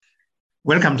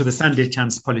Welcome to the Sunday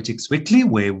Chance Politics Weekly,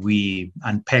 where we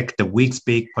unpack the week's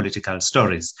big political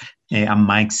stories. I'm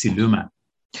Mike Siluma.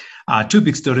 Our two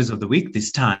big stories of the week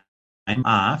this time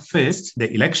are, first,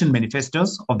 the election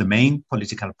manifestos of the main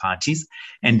political parties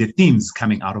and the themes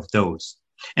coming out of those.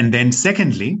 And then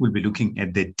secondly, we'll be looking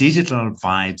at the Digital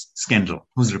Vibes scandal,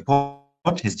 whose report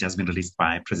has just been released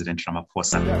by President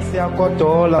Ramaphosa.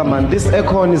 Man, this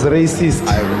econ is racist.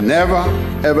 I've never,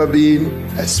 ever been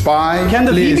a spy. Can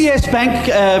the VBS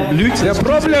Bank loot? The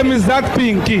problem is that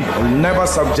pinky. I'll never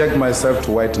subject myself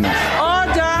to whiteness.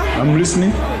 Order! I'm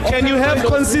listening. Can you have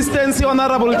consistency,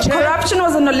 Honorable Chair? Corruption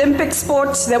was an Olympic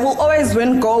sport. They will always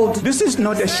win gold. This is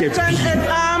not a shape. At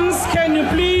arms, can you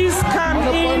please come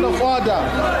in? Point of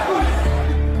order.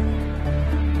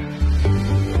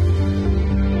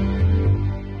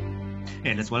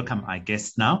 And let's welcome our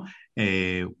guests now,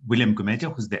 William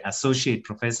Gumede, who's the Associate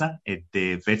Professor at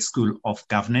the Wits School of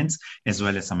Governance, as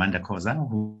well as Amanda Khoza,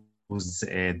 who's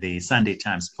the Sunday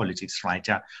Times politics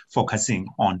writer focusing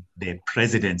on the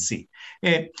presidency.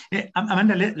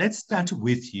 Amanda, let's start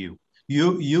with you.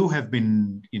 You have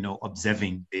been,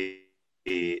 observing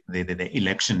the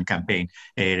election campaign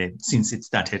since it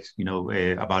started.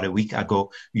 About a week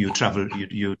ago, you traveled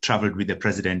with the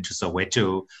president to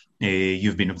Soweto.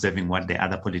 You've been observing what the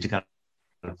other political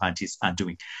parties are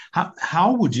doing.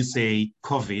 How would you say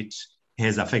COVID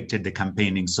has affected the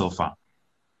campaigning so far?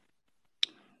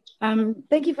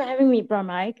 Thank you for having me, Bra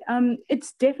Mike.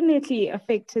 It's definitely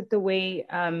affected the way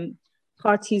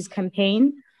parties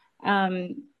campaign.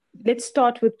 Let's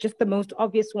start with just the most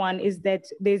obvious one, is that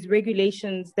there's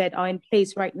regulations that are in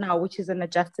place right now, which is an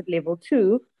adjusted level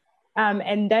 2.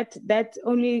 And that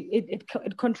only it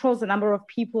controls the number of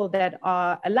people that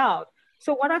are allowed.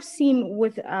 So what I've seen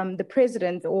with the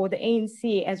president or the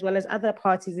ANC, as well as other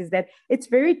parties, is that it's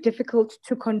very difficult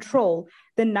to control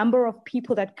the number of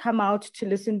people that come out to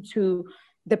listen to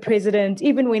the president,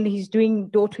 even when he's doing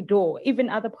door to door. Even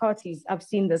other parties, I've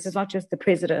seen this, it's not just the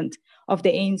president of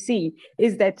the ANC,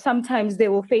 is that sometimes they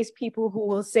will face people who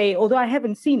will say, although I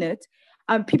haven't seen it,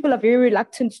 people are very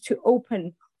reluctant to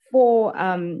open for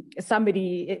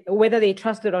somebody, whether they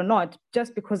trust it or not,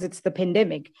 just because it's the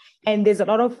pandemic. And there's a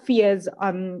lot of fears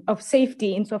of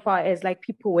safety insofar as like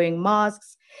people wearing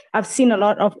masks. I've seen a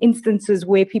lot of instances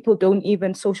where people don't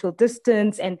even social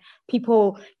distance and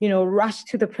people, rush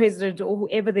to the president or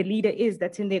whoever the leader is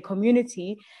that's in their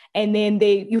community. And then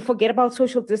you forget about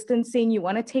social distancing. You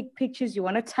want to take pictures. You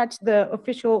want to touch the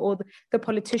official or the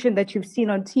politician that you've seen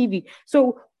on TV.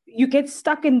 So you get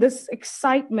stuck in this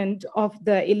excitement of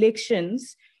the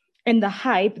elections and the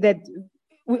hype that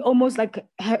we almost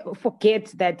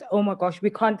forget that, oh my gosh, we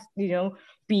can't,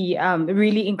 be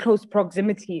really in close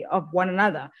proximity of one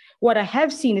another. What I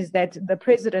have seen is that the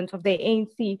president of the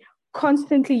ANC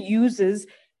constantly uses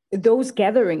those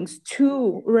gatherings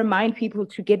to remind people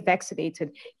to get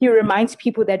vaccinated. He reminds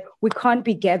people that we can't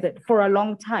be gathered for a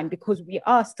long time because we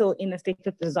are still in a state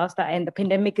of disaster and the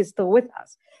pandemic is still with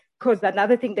us. Because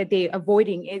another thing that they're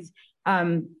avoiding is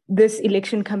this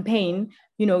election campaign,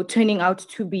 turning out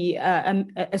to be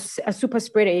a super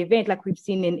spreader event like we've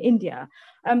seen in India.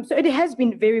 So it has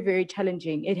been very, very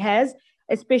challenging. It has,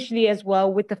 especially as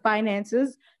well with the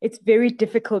finances. It's very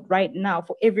difficult right now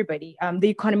for everybody. The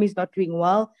economy is not doing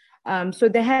well.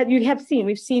 So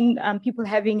we've seen people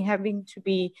having to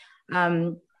be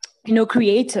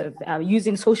creative,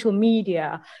 using social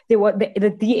media.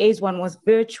 The DA's one was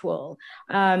virtual.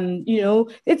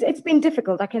 It's been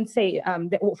difficult, I can say.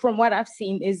 From what I've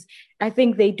seen is, I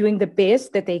think they're doing the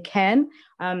best that they can,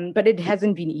 but it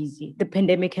hasn't been easy. The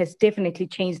pandemic has definitely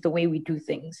changed the way we do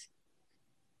things.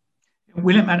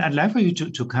 William, I'd like for you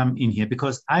to come in here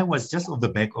because I was just off the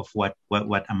back of what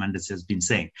Amanda has been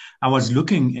saying. I was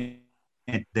looking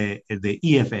at the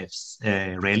EFF's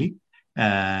rally,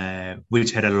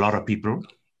 which had a lot of people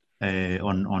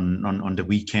on the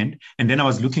weekend. And then I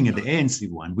was looking at the ANC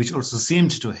one, which also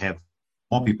seemed to have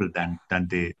more people than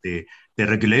the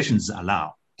regulations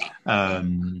allow.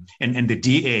 And the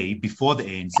DA, before the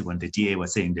ANC one, the DA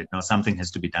was saying that, no, something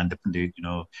has to be done. The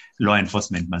law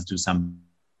enforcement must do something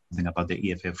about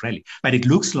the EFF rally. But it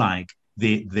looks like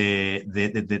at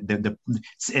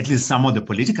least some of the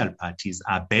political parties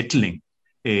are battling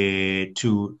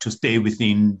to stay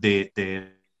within the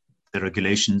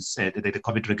regulations, the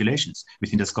COVID regulations,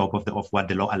 within the scope of what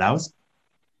the law allows?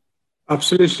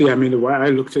 Absolutely. I mean, the way I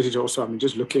looked at it also,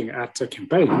 just looking at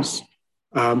campaigns,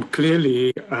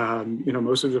 clearly,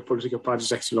 most of the political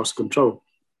parties actually lost control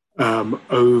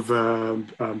over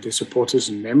their supporters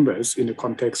and members in the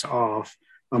context of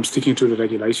sticking to the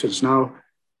regulations. Now,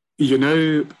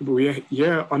 we're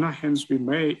here on our hands, we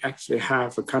may actually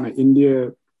have a kind of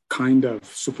India kind of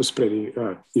super spread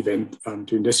event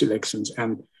during these elections.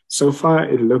 And so far,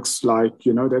 it looks like,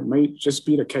 that may just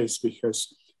be the case because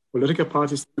political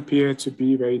parties appear to be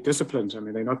very disciplined. I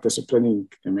mean, they're not disciplining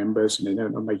their members, and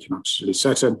they're not making absolutely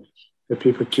certain that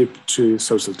people keep to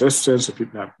social distance, that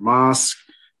people have masks,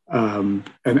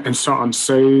 and so on.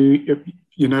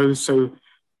 So,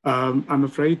 I'm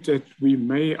afraid that we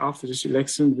may, after this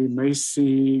election, we may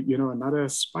see, another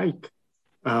spike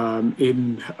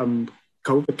in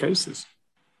COVID cases.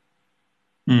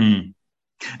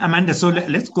 Amanda, so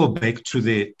let's go back to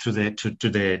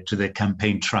the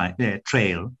campaign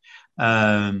trail.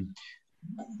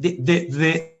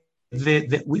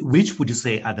 Which would you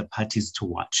say are the parties to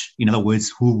watch? In other words,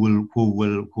 who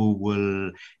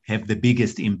will have the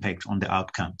biggest impact on the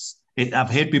outcomes? I've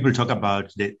heard people talk about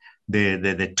the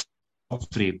top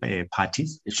three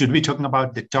parties. Should we be talking about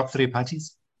the top three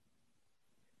parties?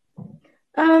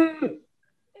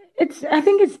 I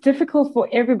think it's difficult for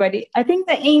everybody. I think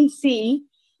the ANC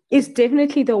is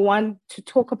definitely the one to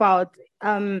talk about,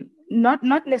 not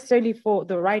necessarily for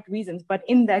the right reasons, but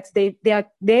in that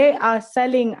they are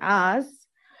selling us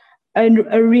a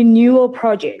renewal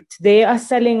project. They are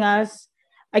selling us,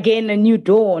 again, a new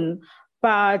dawn.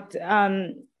 But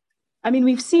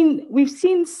we've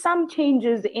seen some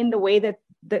changes in the way that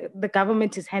the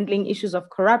government is handling issues of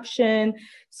corruption,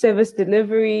 service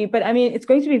delivery. But it's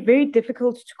going to be very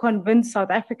difficult to convince South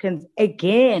Africans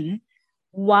again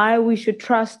why we should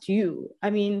trust you.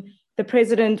 The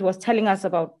president was telling us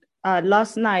about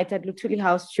last night at Luthuli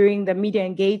House during the media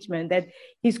engagement that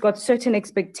he's got certain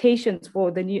expectations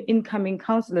for the new incoming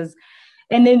councillors.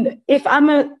 And then if I'm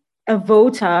a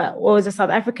voter or as a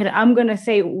South African, I'm going to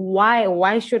say,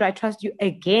 why should I trust you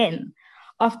again?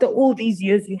 After all these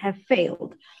years, you have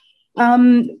failed.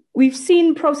 We've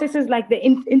seen processes like the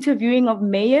interviewing of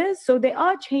mayors. So there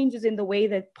are changes in the way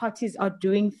that parties are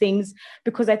doing things,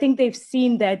 because I think they've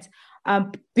seen that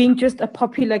being just a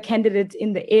popular candidate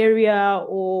in the area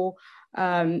or,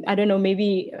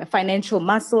 maybe financial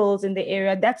muscles in the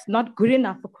area, that's not good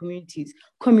enough for communities.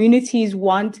 Communities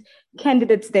want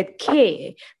candidates that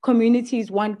care. Communities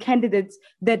want candidates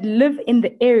that live in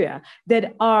the area,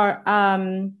 that are...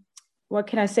 what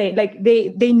can I say? Like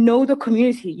they know the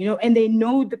community, and they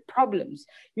know the problems.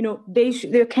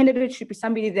 Their candidate should be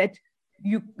somebody that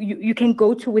you can go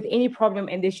to with any problem,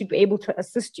 and they should be able to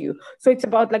assist you. So it's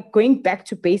about going back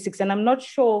to basics. And I'm not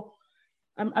sure.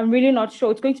 I'm really not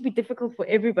sure. It's going to be difficult for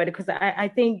everybody because I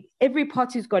think every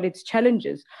party's got its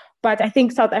challenges. But I think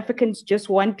South Africans just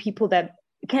want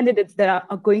candidates that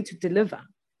are going to deliver.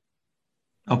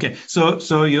 Okay,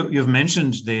 so you've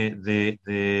mentioned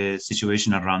the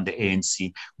situation around the ANC.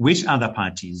 Which other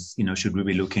parties, should we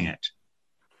be looking at?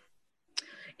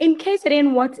 In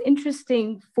KZN, what's interesting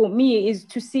for me is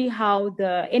to see how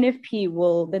the NFP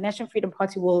the National Freedom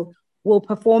Party will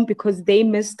perform, because they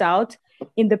missed out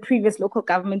in the previous local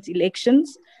government elections.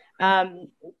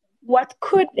 What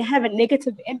could have a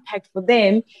negative impact for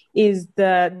them is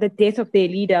the death of their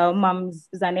leader, Mams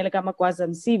Zanele Kamagwaza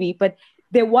Msibi, but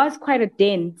there was quite a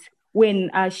dent when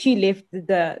she left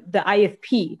the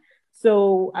IFP.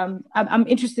 So I'm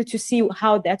interested to see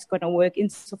how that's going to work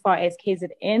insofar as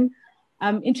KZN.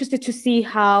 I'm interested to see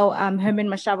how Herman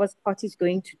Mashaba's party is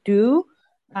going to do.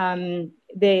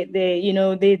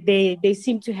 They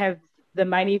seem to have the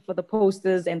money for the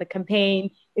posters and the campaign.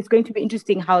 It's going to be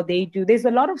interesting how they do. There's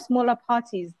a lot of smaller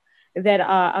parties that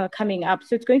are coming up.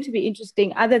 So it's going to be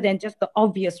interesting, other than just the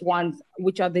obvious ones,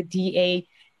 which are the DA,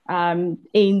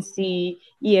 ANC,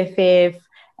 EFF,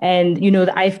 and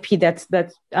the IFP that's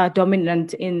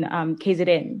dominant in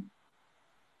KZN.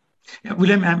 Yeah,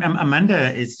 William, Amanda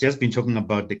has just been talking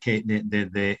about the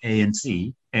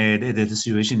ANC, the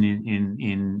situation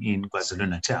in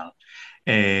KwaZulu-Natal,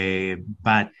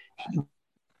 but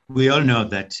we all know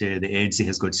that the ANC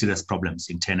has got serious problems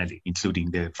internally, including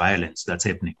the violence that's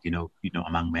happening,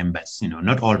 among members.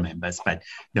 Not all members, but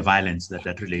the violence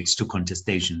that relates to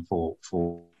contestation for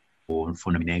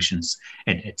nominations,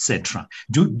 etc.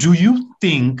 Do you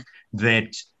think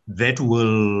that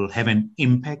will have an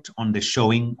impact on the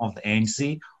showing of the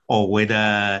ANC, or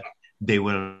whether they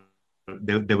will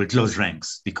close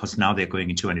ranks because now they're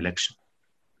going into an election?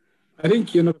 I think,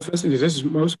 firstly, this is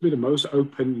mostly the most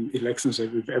open elections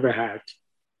that we've ever had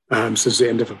since the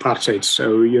end of apartheid.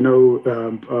 So,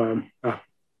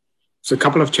 so a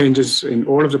couple of changes in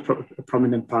all of the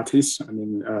prominent parties.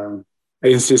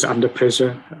 ANC is under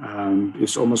pressure.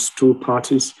 It's almost two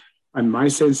parties. And my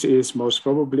sense is most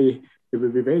probably it will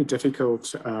be very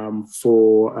difficult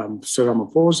for Cyril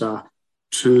Ramaphosa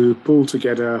to pull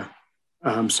together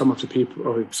some of the people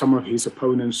or some of his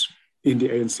opponents in the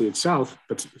ANC itself,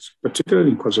 but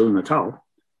particularly in KwaZulu-Natal,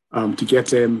 to get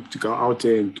them to go out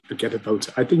there and to get a vote.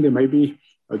 I think there may be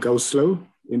a go slow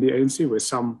in the ANC where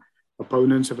some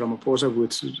opponents of Ramaphosa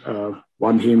would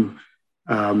want him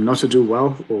not to do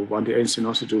well, or want the ANC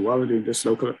not to do well in this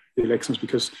local elections,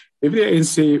 because if the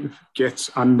ANC gets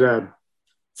under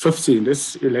 50 in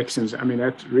these elections, I mean,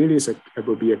 that really it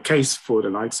will be a case for the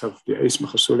likes of the Ace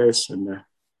Magashule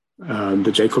and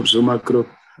the Jacob Zuma group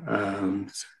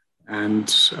and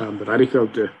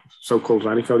the so-called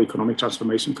Radical Economic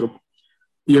Transformation group,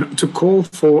 to call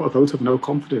for a vote of no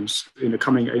confidence in the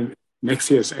coming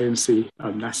next year's ANC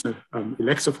national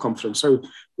elective conference. So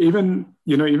even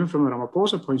from a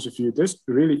Ramaphosa point of view, this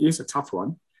really is a tough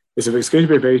one. It's going to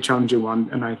be a very challenging one.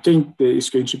 And I think there is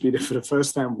going to be for the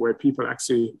first time where people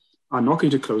actually are not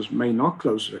going to may not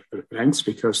close ranks,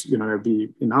 because, there'll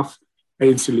be enough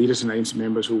ANC leaders and ANC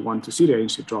members who want to see the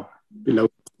ANC drop below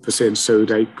 10%, so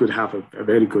they could have a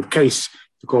very good case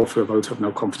to call for a vote of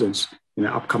no confidence in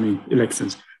the upcoming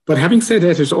elections. But having said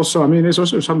that, there's also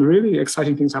some really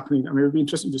exciting things happening. I mean, it'll be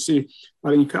interesting to see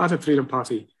how the Inkatha Freedom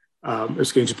Party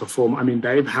is going to perform. I mean,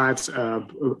 they've had a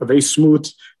very smooth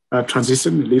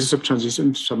leadership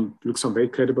transition, some very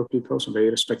credible people, some very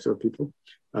respectable people,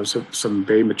 some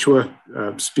very mature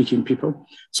speaking people.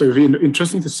 So it'll be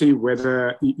interesting to see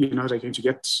whether, they're going to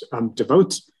get the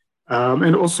vote.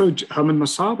 And also Herman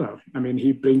Masaba. I mean,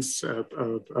 he brings a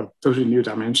totally new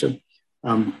dimension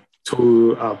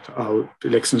to our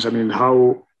elections. I mean,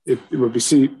 how it'd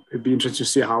be interesting to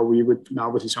see how we would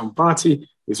now with his own party.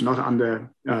 He's not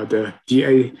under the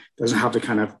DA, doesn't have the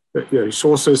kind of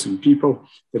resources and people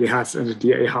that he has under the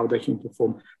DA, how they can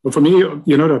perform. But for me,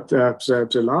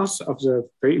 the last of the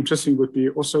very interesting would be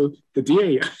also the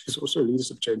DA is also a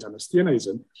leadership change under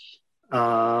Steenhuisen.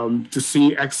 To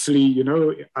see actually,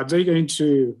 are they going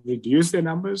to reduce their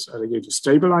numbers? Are they going to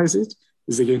stabilize it?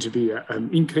 Is there going to be an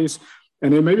increase?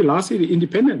 And then maybe lastly, the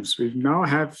independents. We now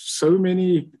have so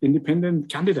many independent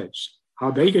candidates. How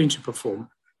are they going to perform?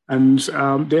 And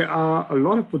there are a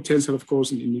lot of potential, of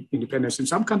course, in independence. In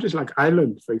some countries like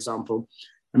Ireland, for example,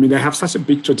 I mean, they have such a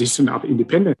big tradition of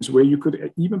independence where you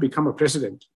could even become a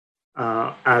president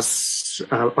on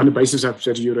the basis of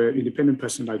that you're an independent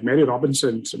person, like Mary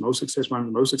Robinson, one of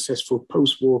the most successful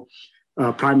post-war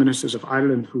prime ministers of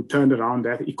Ireland, who turned around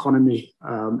that economy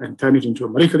and turned it into a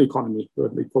miracle economy,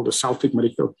 what we call the Celtic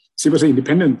miracle. She was an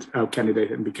independent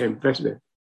candidate and became president.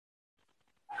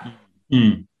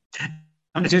 Mm.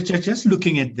 I'm just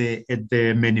looking at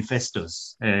the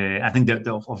manifestos. I think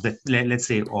because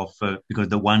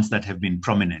the ones that have been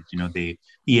prominent, the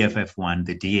EFF one,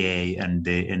 the DA, and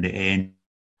the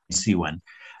ANC one.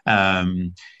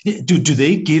 Do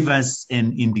they give us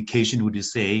an indication, would you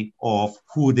say, of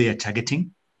who they are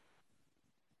targeting,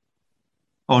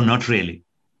 or not really?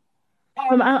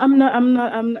 I'm not.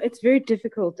 It's very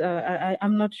difficult.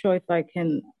 I'm not sure if I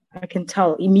can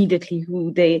tell immediately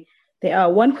who they are.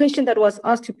 One question that was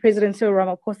asked to President Cyril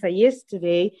Ramaphosa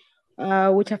yesterday,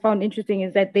 which I found interesting,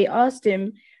 is that they asked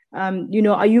him,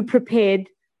 are you prepared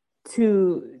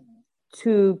to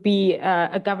be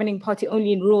a governing party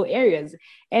only in rural areas?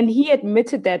 And he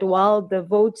admitted that while the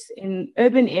votes in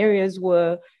urban areas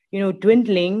were,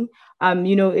 dwindling,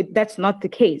 that's not the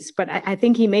case. But I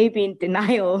think he may be in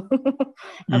denial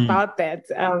about that,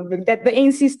 that the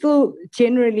ANC still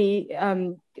generally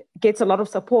gets a lot of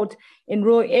support in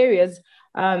rural areas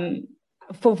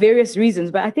for various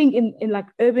reasons. But I think in like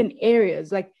urban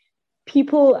areas, like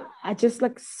people are just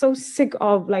like so sick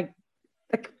of like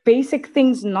basic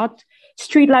things,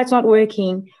 streetlights not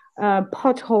working,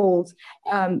 potholes,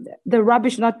 the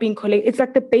rubbish not being collected. It's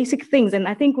like the basic things. And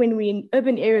I think when we're in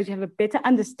urban areas, you have a better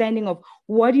understanding of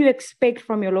what you expect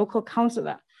from your local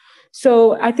councillor.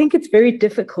 So I think it's very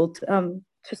difficult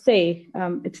to say.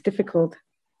 It's difficult.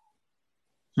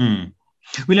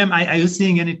 William, are you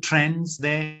seeing any trends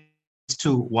there as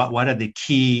to what are the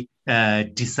key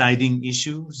deciding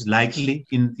issues likely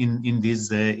in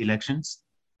these elections?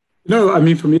 No, I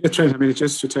mean, for me, the trend,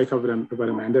 just to take over what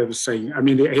Amanda was saying, the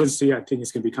ANC, I think,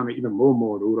 is going to become an even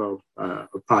more rural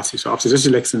party. So after this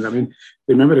election,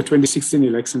 remember the 2016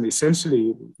 election, essentially,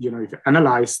 if you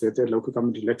analyze the local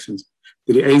government elections,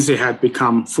 the ANC had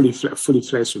become fully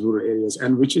fledged rural areas,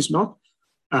 and which is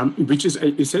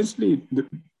essentially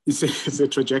it's a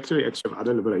trajectory actually of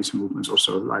other liberation movements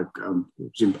also, like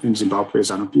in Zimbabwe,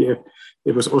 ZANU-PF.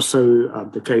 It was also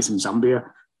the case in Zambia.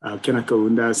 Kenneth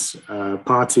Kaunda's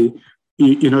party,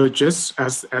 just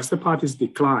as the parties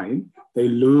decline, they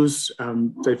lose.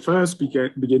 They first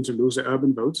begin to lose the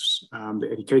urban votes, the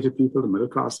educated people, the middle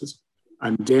classes,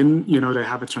 and then they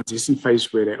have a transition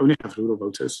phase where they only have rural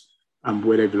voters,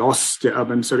 where they've lost the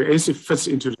urban. So the ANC fits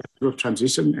into that sort of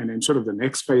transition, and then sort of the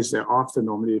next phase thereafter.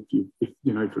 Normally, if you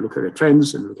look at the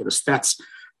trends and look at the stats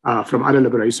from other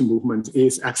liberation movements,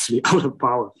 is actually out of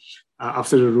power.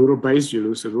 After the rural base, you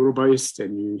lose the rural base,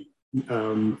 then you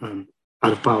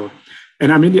out of power.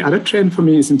 And I mean, the other trend for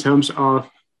me is in terms of,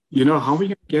 how we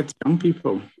can get young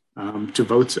people to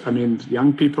vote. I mean,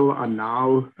 young people are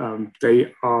now,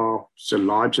 they are the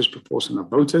largest proportion of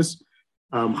voters.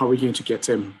 How are we going to get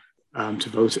them to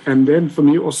vote? And then for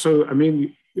me also, I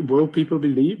mean, will people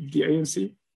believe the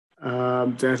ANC?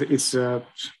 That it's, the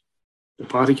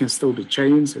party can still be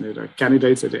changed, and there are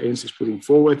candidates that the ANC is putting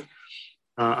forward,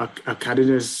 are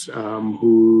candidates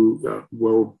who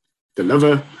will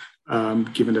deliver,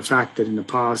 given the fact that in the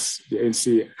past, the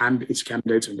ANC and its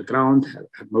candidates on the ground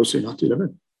have mostly not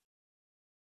delivered.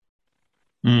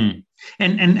 And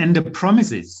the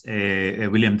promises,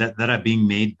 William, that are being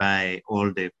made by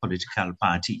all the political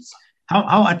parties,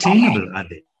 how attainable are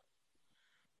they?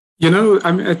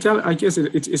 I mean, I guess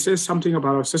it says something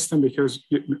about our system, because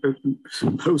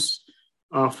most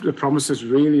of the promises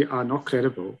really are not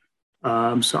credible.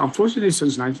 So unfortunately,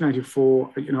 since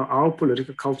 1994, our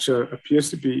political culture appears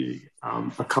to be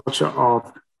a culture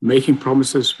of making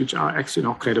promises which are actually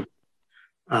not credible.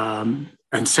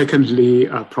 And secondly,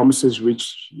 promises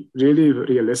which really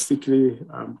realistically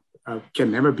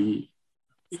can never be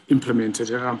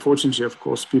implemented. And unfortunately, of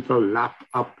course, people lap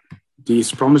up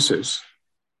these promises.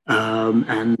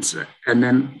 And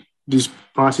then these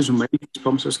parties who make these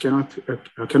promises cannot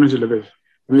deliver.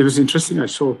 I mean, it was interesting. I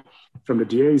saw from the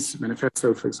DA's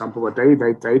manifesto, for example, what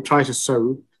they try to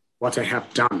show what they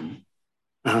have done.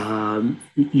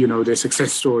 Their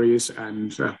success stories,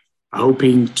 and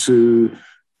hoping to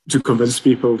convince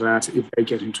people that if they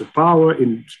get into power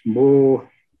in more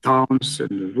towns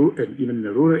and even in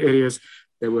the rural areas,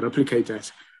 they will replicate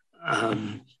that.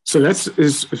 So that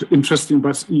is interesting,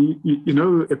 but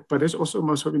but it's also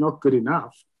most probably not good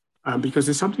enough, because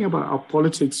there's something about our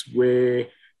politics where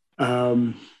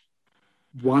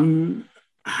one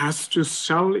has to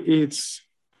sell it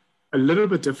a little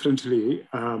bit differently.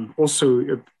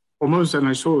 Also, almost, and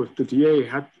I saw the DA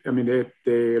had,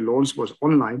 their launch was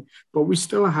online, but we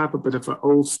still have a bit of an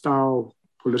old style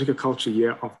political culture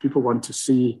here of people want to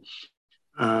see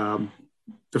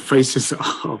the faces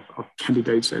of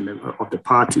candidates and of the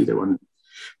party. They want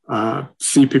to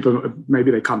see people,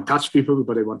 maybe they can't touch people,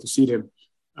 but they want to see them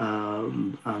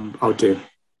out there.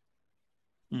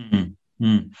 Mm-hmm.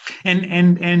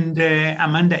 And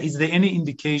Amanda, is there any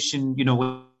indication,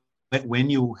 when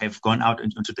you have gone out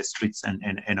into the streets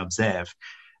and observe,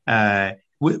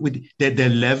 with the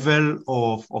level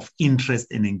of interest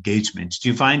and engagement, do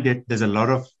you find that there's a lot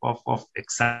of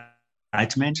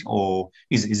excitement, or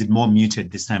is it more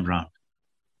muted this time around?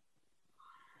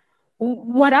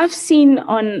 What I've seen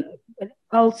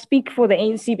I'll speak for the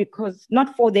ANC, because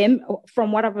not for them,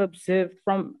 from what I've observed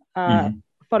from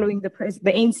following the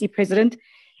ANC president,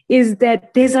 is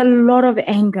that there's a lot of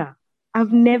anger.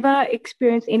 I've never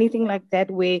experienced anything like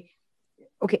that where,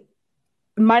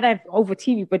 might have over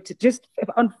TV, but just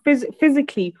on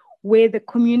physically, where the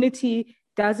community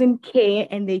doesn't care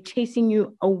and they're chasing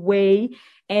you away.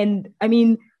 And I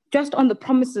mean, just on the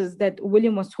promises that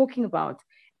William was talking about,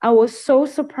 I was so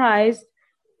surprised.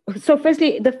 So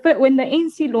firstly, when the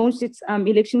ANC launched its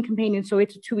election campaign in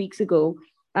Soweto 2 weeks ago,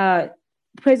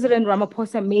 President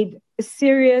Ramaphosa made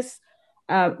serious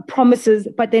promises,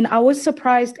 but then I was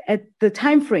surprised at the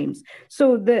timeframes.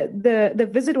 So the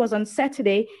visit was on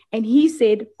Saturday, and he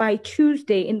said by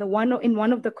Tuesday in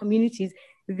one of the communities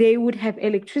they would have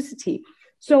electricity.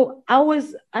 So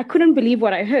I couldn't believe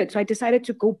what I heard. So I decided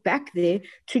to go back there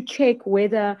to check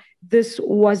whether this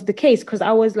was the case, because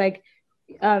I was like,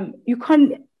 you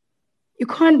can't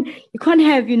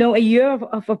have, a year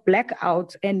of a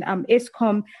blackout and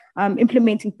Eskom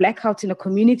implementing blackouts in a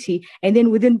community, and then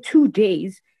within 2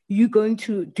 days, you're going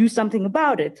to do something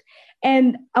about it.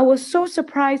 And I was so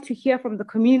surprised to hear from the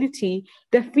community.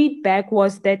 The feedback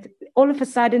was that all of a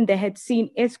sudden they had seen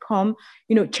Eskom,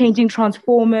 changing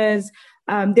transformers.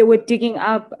 They were digging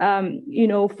up,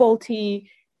 faulty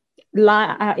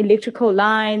electrical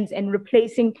lines and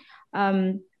replacing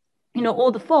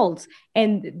all the faults.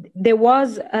 And there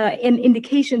was an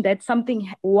indication that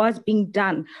something was being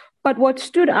done. But what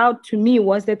stood out to me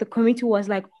was that the committee was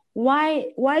like,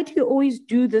 why do you always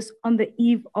do this on the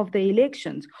eve of the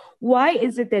elections? Why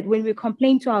is it that when we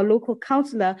complain to our local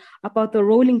councillor about the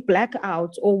rolling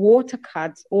blackouts or water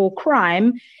cuts or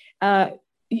crime,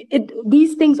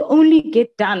 these things only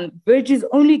get done, bridges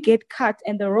only get cut,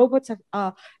 and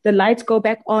the the lights go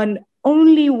back on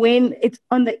only when it's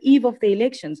on the eve of the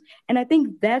elections? And I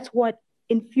think that's what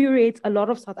infuriates a lot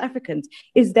of South Africans,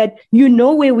 is that you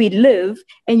know where we live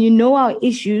and you know our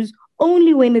issues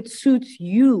only when it suits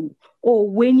you or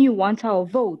when you want our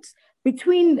votes.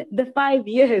 Between the 5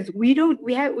 years, we don't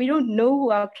know who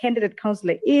our candidate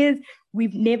councillor is.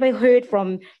 We've never heard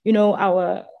from,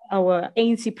 our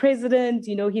ANC president.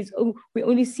 We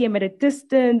only see him at a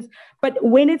distance. But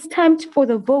when it's time for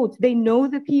the vote, they know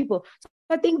the people. So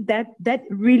I think that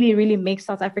really, really makes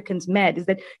South Africans mad, is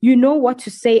that you know what to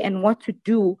say and what to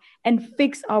do and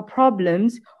fix our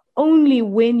problems only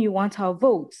when you want our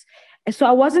votes. And so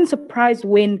I wasn't surprised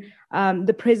when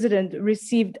the president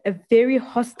received a very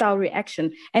hostile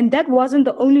reaction. And that wasn't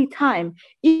the only time.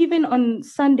 Even on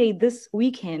Sunday this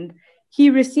weekend, he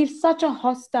received such a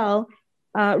hostile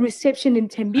reception in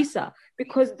Tembisa,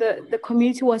 because the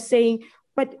community was saying,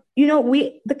 but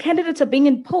the candidates are being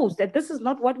imposed, that this is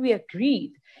not what we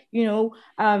agreed,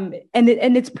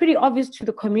 and it's pretty obvious to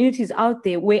the communities out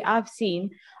there, where I've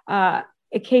seen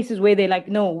cases where they're like,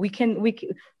 no, you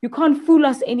can't fool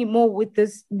us anymore with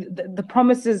this, the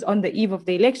promises on the eve of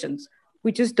the elections.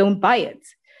 We just don't buy it.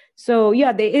 So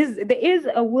yeah, there is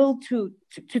a will to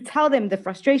tell them the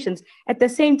frustrations. At the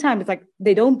same time, it's like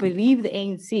they don't believe the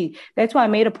ANC. That's why I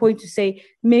made a point to say,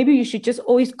 maybe you should just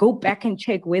always go back and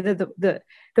check whether the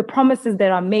promises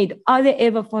that are made, are they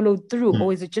ever followed through,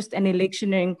 or is it just an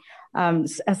electioneering a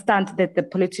stunt that the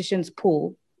politicians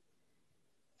pull?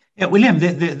 Yeah, William,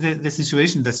 the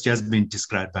situation that's just been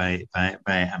described by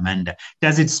Amanda,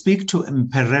 does it speak to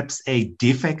perhaps a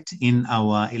defect in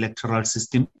our electoral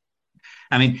system?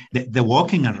 I mean, the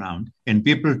walking around and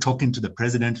people talking to the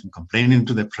president and complaining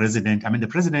to the president. I mean, the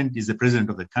president is the president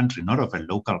of the country, not of a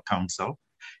local council.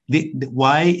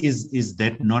 Why is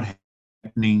that not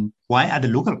happening? Why are the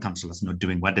local councillors not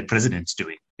doing what the president's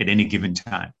doing at any given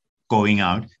time? Going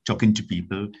out, talking to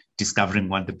people, discovering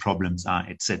what the problems are,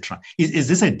 etc. Is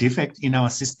this a defect in our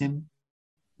system,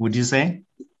 would you say?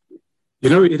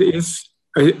 It is.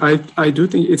 I do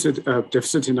think it's a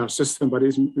deficit in our system, but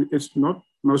it's not,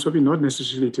 most of it not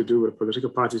necessarily to do with political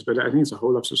parties, but I think it's a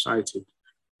whole of society.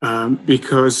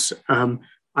 Because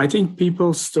I think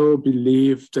people still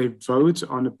believe they vote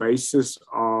on the basis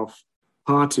of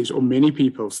parties, or many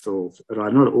people still,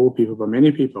 right? Not all people, but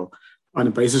many people, on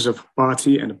the basis of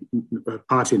party and a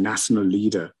party national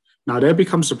leader. Now, there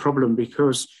becomes a problem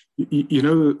because,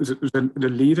 the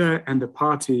leader and the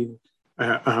party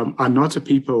are not the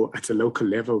people at the local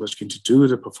level that's going to do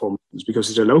the performance, because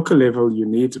at the local level, you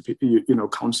need,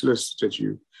 councillors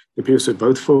the people to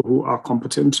vote for, who are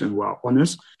competent and who are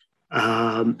honest,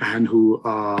 and who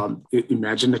are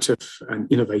imaginative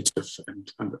and innovative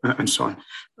and so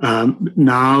on.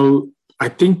 Now, I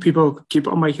think people keep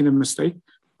on making a mistake.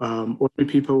 Ordinary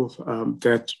people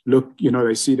that look,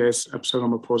 they see there's Cyril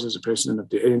Ramaphosa as the president of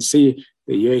the ANC,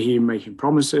 they hear him making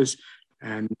promises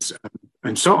and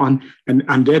so on. And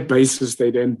on that basis,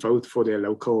 they then vote for their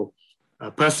local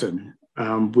person,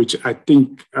 which I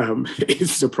think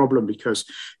is the problem, because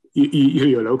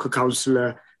your local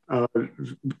councillor,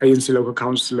 ANC local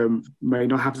councillor, may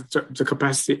not have the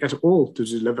capacity at all to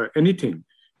deliver anything,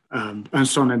 and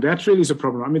so on. And that really is a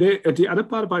problem. I mean, the other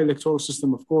part of our electoral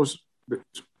system, of course,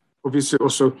 obviously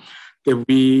also that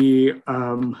we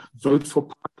vote for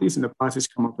parties, and the parties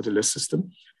come up with a list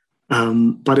system.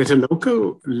 But at a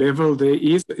local level, there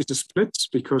is a split,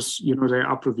 because there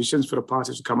are provisions for the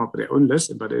parties to come up with their own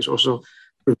list, but there's also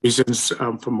provisions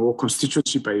for more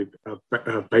constituency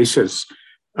basis.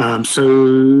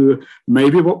 So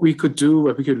maybe what we could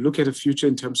do, we could look at a future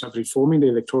in terms of reforming the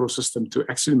electoral system to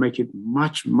actually make it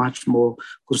much, much more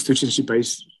constituency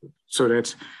based, so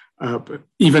that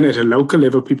even at a local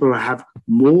level, people have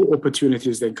more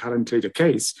opportunities than currently the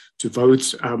case to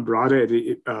vote, rather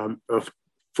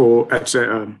or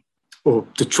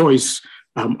the choice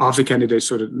of the candidate,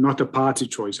 so that not the party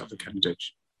choice of the candidate.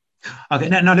 Okay,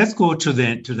 now let's go to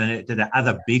the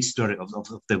other big story of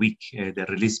the week, the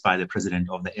release by the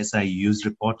president of the SIU's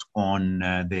report on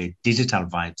the Digital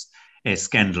Vibes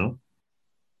scandal.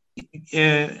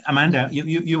 Amanda,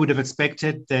 you would have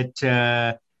expected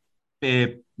that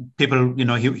people,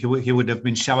 he would have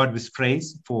been showered with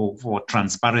praise for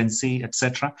transparency,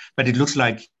 etc. But it looks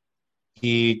like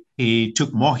he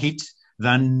took more heat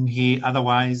than he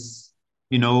otherwise,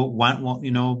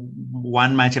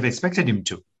 one might have expected him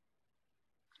to.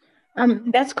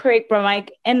 That's correct,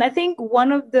 Mike. And I think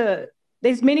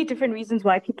there's many different reasons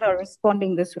why people are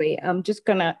responding this way. I'm just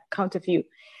gonna count a few.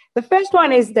 The first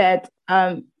one is that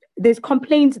there's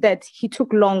complaints that he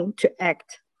took long to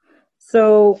act.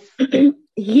 So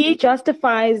he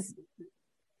justifies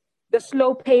the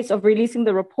slow pace of releasing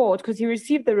the report because he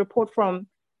received the report from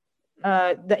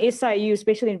the SIU,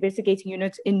 Special Investigating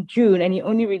Unit, in June, and he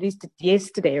only released it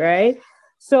yesterday, right?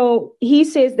 So he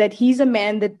says that he's a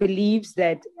man that believes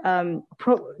that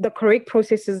the correct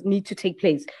processes need to take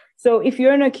place. So if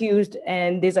you're an accused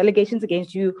and there's allegations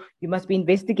against you, you must be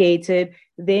investigated,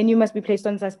 then you must be placed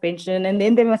on suspension, and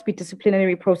then there must be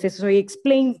disciplinary processes. So he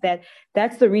explains that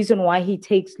that's the reason why he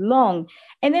takes long.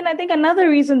 And then I think another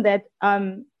reason that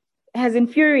has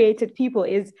infuriated people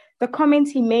is the comments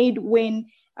he made when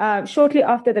shortly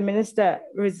after the minister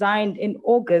resigned in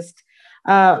August,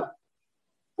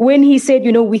 when he said,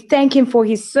 we thank him for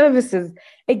his services.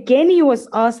 Again, he was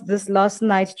asked this last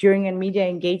night during a media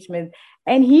engagement,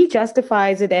 and he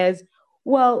justifies it as,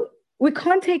 well, we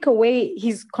can't take away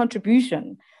his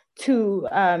contribution to,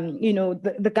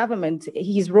 the government,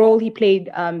 his role he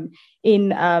played in,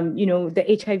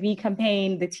 the HIV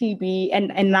campaign, the TB,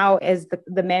 and now as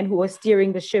the man who was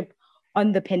steering the ship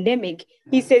on the pandemic.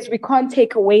 He says we can't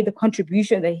take away the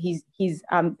contribution that he's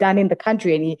done in the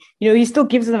country, and he still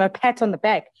gives them a pat on the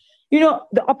back.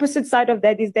 The opposite side of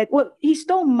that is that, well, he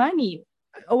stole money.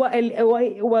 Well,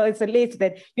 it's alleged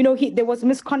that there was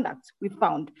misconduct. We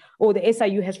found, or the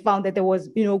SIU has found that there was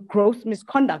gross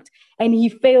misconduct, and he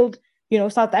failed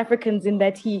South Africans in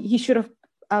that he should have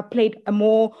played a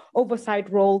more oversight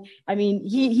role. I mean,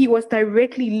 he was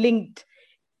directly linked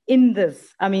in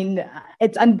this. I mean,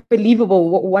 it's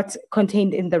unbelievable what's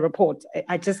contained in the report.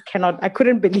 I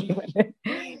couldn't believe it.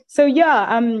 So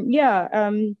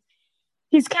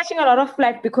he's catching a lot of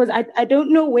flack because I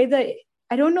don't know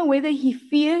whether he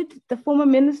feared the former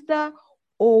minister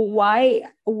or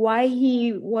why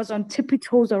he was on tippy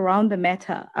toes around the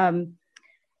matter.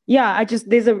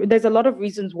 There's a lot of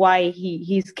reasons why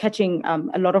he's catching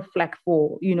a lot of flack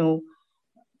for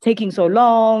taking so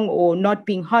long or not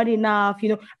being hard enough.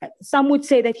 Some would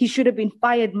say that he should have been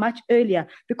fired much earlier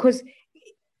because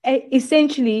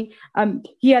essentially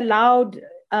he allowed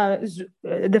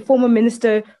the former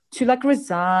minister to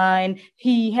resign.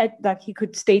 He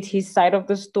could state his side of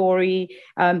the story.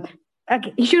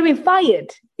 He should have been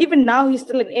fired. Even now, he's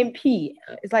still an MP.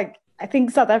 It's I think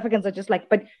South Africans are just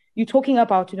but you're talking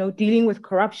about dealing with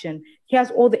corruption. He has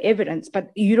all the evidence,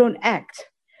 but you don't act.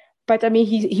 But I mean,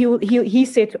 he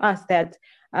said to us that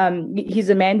he's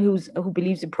a man who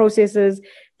believes in processes.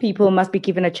 People must be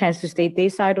given a chance to state their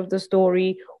side of the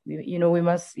story. We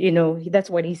must. That's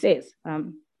what he says.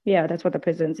 That's what the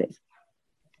president says.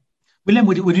 William,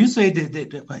 would you say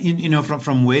that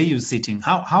from where you're sitting,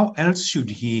 how else should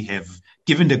he have,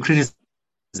 given the criticism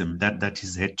that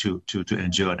he's had to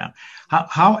endure now,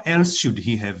 how else should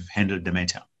he have handled the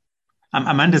matter?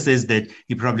 Amanda says that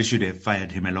he probably should have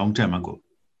fired him a long time ago.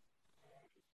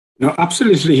 No,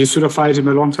 absolutely. He should have fired him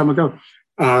a long time ago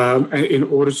in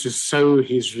order to sow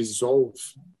his resolve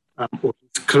or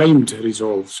his claimed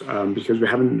resolve, because we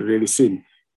haven't really seen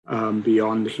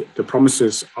beyond the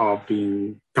promises of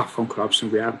being tough on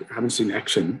corruption. We haven't seen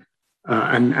action.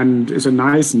 And it's a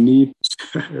nice, neat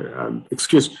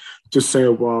excuse to say,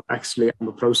 well, actually, I'm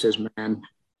a process man.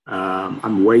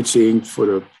 I'm waiting for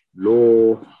the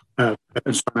law.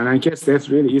 And so on. And I guess that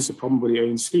really is the problem with the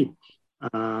ANC.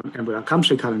 And with our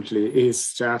country currently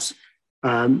is that,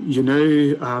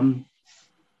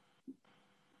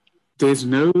 there's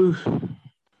no,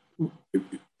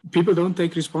 people don't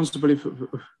take responsibility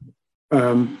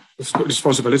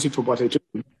for what they do.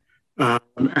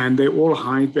 And they all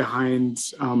hide behind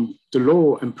the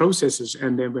law and processes.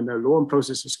 And then when the law and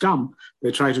processes come,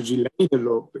 they try to delay the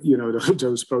law,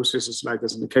 those processes, like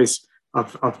as in the case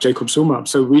of Jacob Zuma.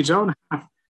 So we don't have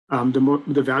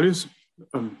the values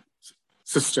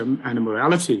system and the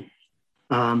morality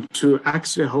to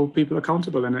actually hold people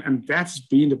accountable. And that's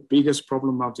been the biggest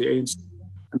problem of the ANC.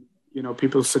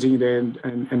 People sitting there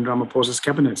in Ramaphosa's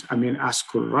cabinet, I mean, as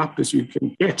corrupt as you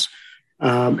can get.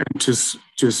 And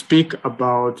to speak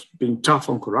about being tough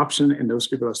on corruption, and those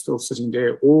people are still sitting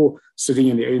there or sitting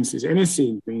in the ANC's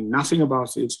NSC doing nothing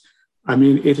about it, I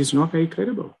mean, it is not very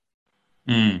credible.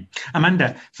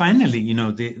 Amanda, finally,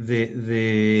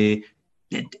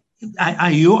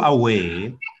 are you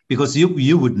aware, because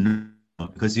you would know,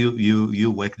 because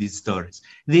you work these stories,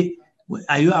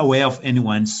 are you aware of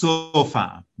anyone so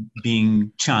far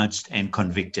being charged and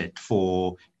convicted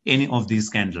for any of these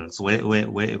scandals, where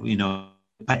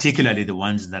particularly the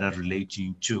ones that are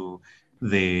relating to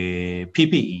the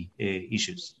PPE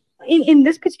issues? In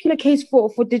this particular case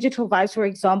for Digital Vibes, for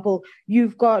example,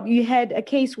 you had a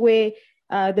case where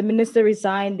the minister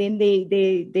resigned, then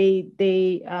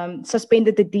they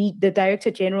suspended the Director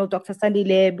General, Dr.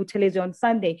 Sandile Buthelezi, on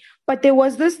Sunday. But there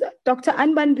was this Dr.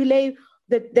 Anban Pillay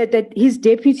that his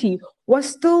deputy was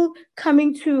still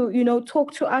coming to,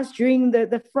 talk to us during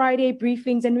the Friday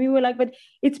briefings. And we were like, but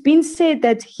it's been said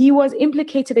that he was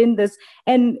implicated in this.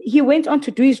 And he went on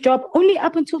to do his job only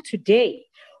up until today,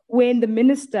 when the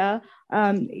minister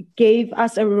gave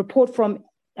us a report from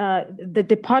the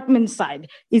department side.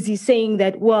 Is he saying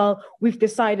that, well, we've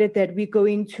decided that we're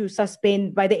going to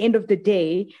suspend by the end of the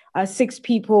day 6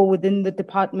 people within the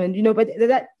department, but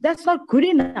that's not good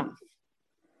enough.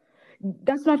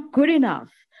 That's not good enough.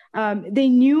 They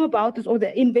knew about this, or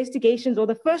the investigations, or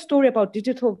the first story about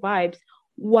Digital Vibes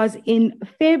was in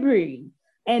February.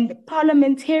 And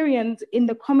parliamentarians in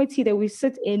the committee that we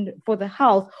sit in for the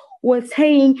health were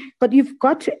saying, but you've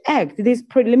got to act. There's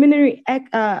preliminary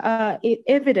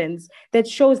evidence that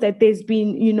shows that there's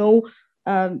been,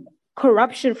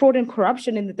 corruption, fraud and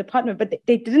corruption in the department, but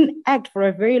they didn't act for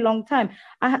a very long time.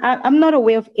 I'm not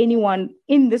aware of anyone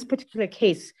in this particular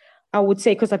case, I would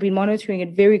say, because I've been monitoring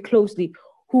it very closely,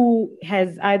 who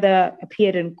has either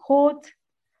appeared in court.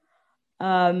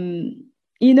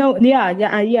 Nobody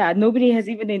has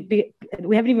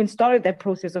we haven't even started that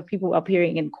process of people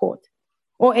appearing in court,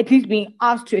 or at least being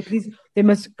asked to, at least they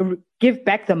must give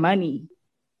back the money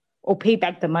or pay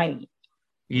back the money.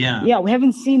 Yeah, we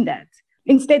haven't seen that.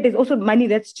 Instead, there's also money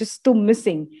that's just still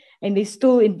missing, and they're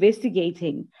still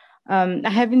investigating. I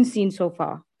haven't seen so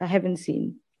far.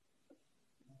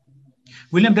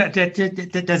 William,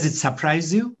 does it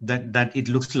surprise you that it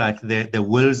looks like the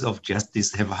wheels of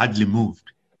justice have hardly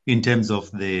moved in terms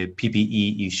of the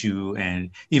PPE issue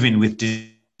and even with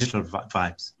Digital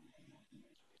Vibes?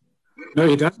 No,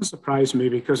 it doesn't surprise me,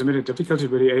 because the difficulty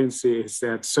with the ANC is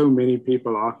that so many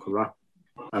people are corrupt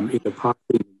in the party,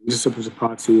 in the leadership of the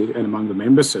party, and among the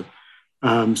membership.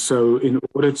 So in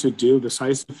order to deal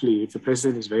decisively, if the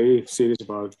president is very serious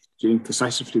about dealing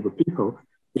decisively with people,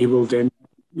 he will then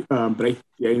break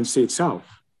the ANC itself,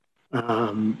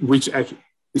 which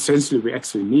essentially we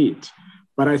actually need.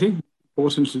 But I think,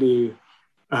 importantly,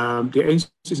 the ANC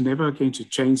is never going to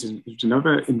change. It's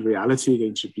never in reality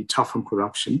going to be tough on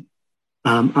corruption,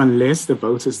 unless the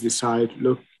voters decide,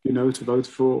 to vote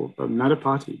for another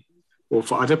party or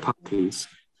for other parties.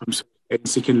 So the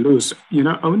ANC can lose.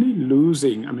 Only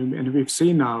losing, and we've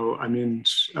seen now,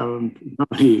 not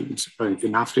only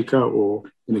in Africa or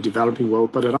in the developing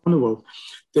world, but around the world,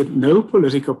 that no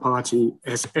political party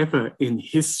has ever in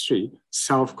history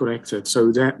self-corrected.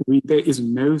 So that there is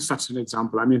no such an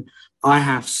example. I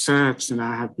have searched and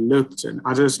I have looked, and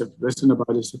others have written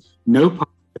about this. No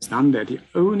party has done that. The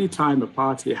only time a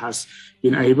party has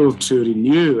been able to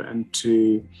renew and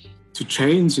to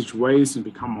change its ways and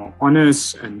become more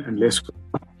honest and less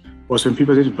corrupt was when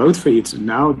people didn't vote for it. And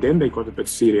now then they got a bit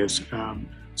serious.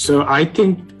 So I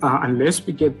think unless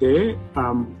we get there,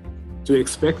 to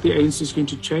expect the ANC is going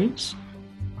to change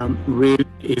really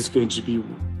is going to be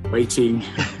waiting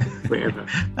forever.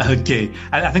 Okay,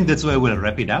 I think that's where we'll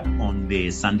wrap it up on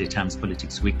the Sunday Times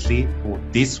Politics Weekly for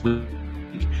this week.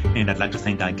 And I'd like to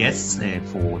thank our guests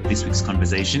for this week's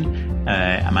conversation.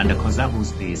 Amanda Koza,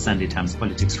 who's the Sunday Times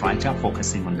politics writer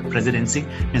focusing on the presidency,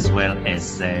 as well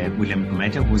as William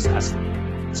Gumede, who's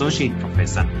Associate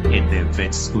Professor at the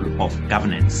Wits School of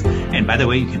Governance. And by the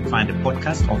way, you can find a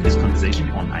podcast of this conversation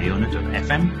on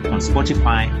Iona.fm, on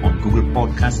Spotify, on Google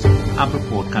Podcasts, Apple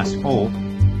Podcasts, or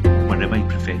wherever you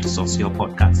prefer to source your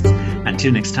podcasts.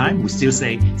 Until next time, we still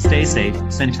say stay safe,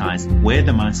 sanitize, wear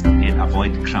the mask, and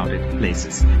avoid crowded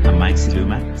places. I'm Mike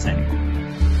Siluma, signing off.